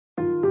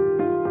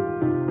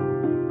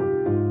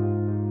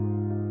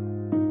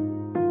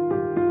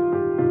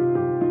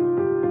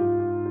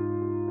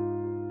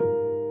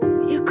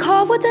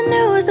called with the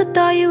news, I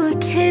thought you were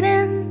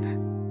kidding.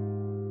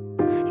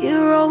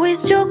 You're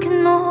always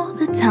joking all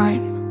the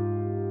time.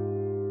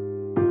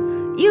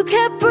 You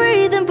kept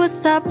breathing but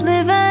stopped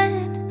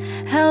living,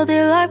 held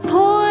it like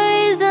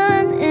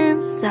poison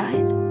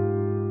inside.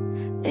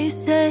 They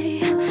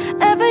say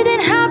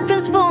everything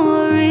happens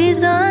for a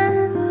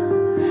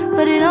reason,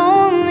 but it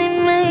only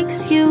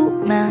makes you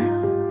mad.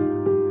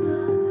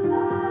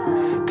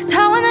 Cause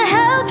how in the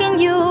hell can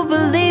you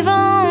believe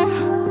them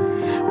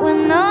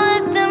when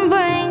nothing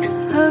brings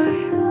her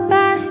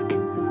back?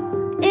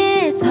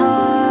 It's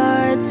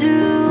hard to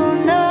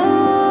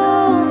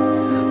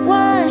know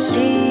what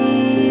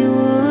she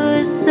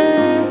would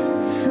say,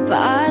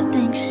 but I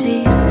think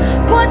she'd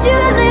want you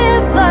to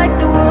live like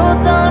the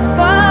world's on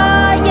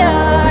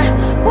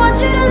fire, want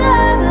you to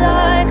love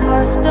like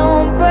hearts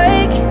don't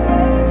break.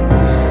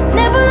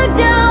 Never look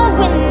down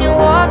when you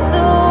walk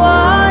the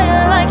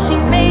wire, like she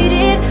made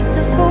it to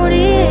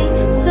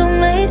 48, so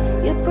made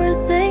your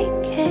birthday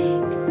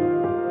cake.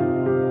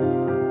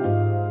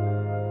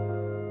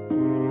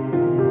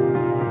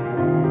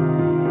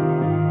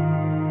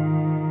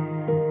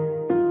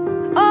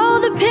 All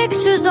the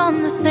pictures on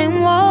the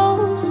same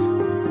walls,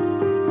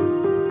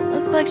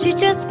 looks like she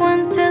just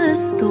went to the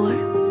store.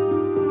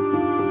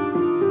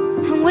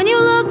 And when you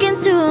look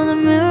into the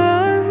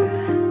mirror,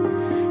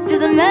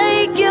 does it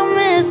make you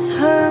miss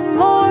her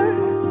more?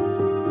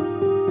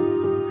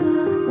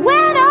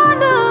 When I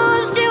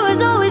knew she was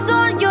always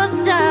on your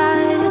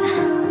side,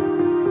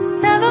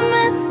 never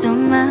missed a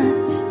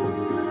match.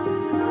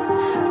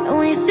 And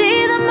when you see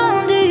the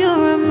moon, do you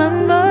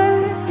remember?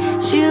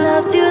 She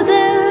loved you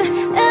there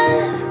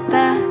and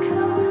back.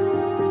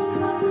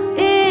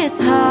 It's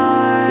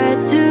hard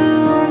to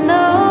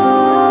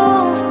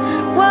know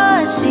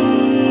what she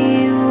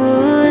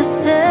would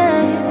say,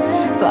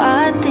 but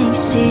I think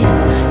she'd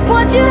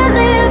want you to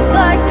live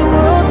like the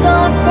world's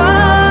on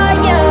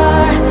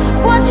fire,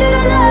 want you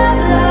to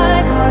love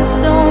like hearts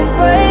don't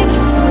break.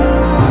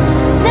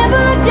 Never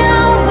look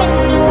down when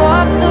you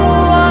walk the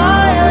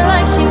wire,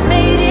 like she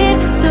made it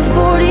to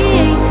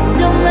 48,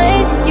 still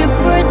made your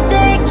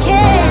birthday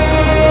cake.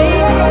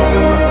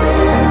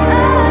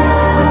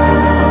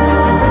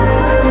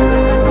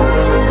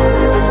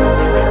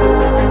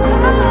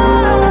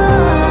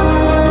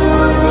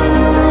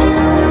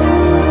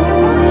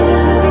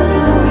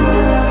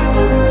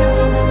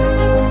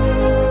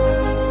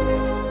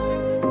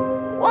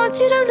 Want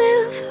you to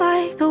live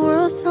like the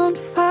world's on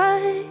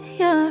fire,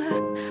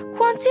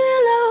 want you to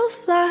love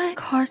like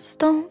hearts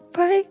don't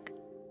break.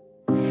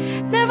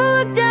 Never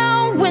look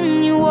down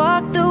when you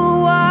walk the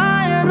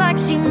wire, like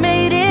she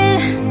made it,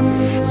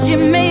 she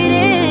made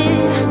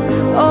it.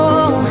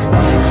 Oh,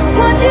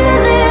 want you to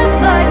live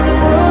like the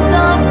world's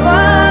on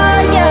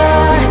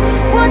fire,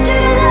 want you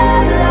to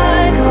love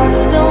like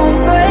hearts don't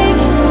break.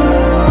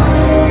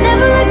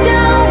 Never look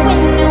down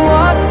when you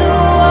walk the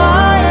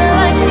wire,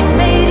 like she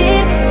made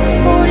it to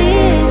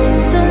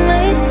 48, so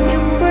made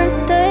your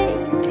birthday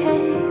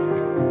cake.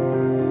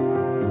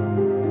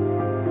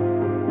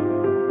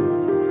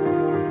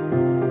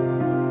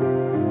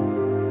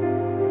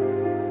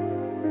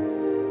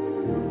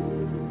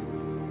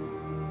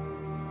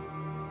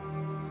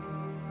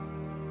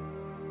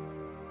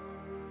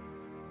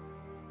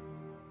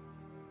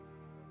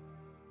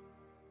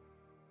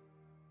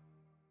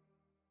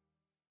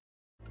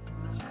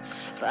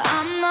 But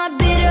I'm not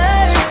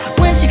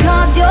bitter when she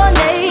calls your name.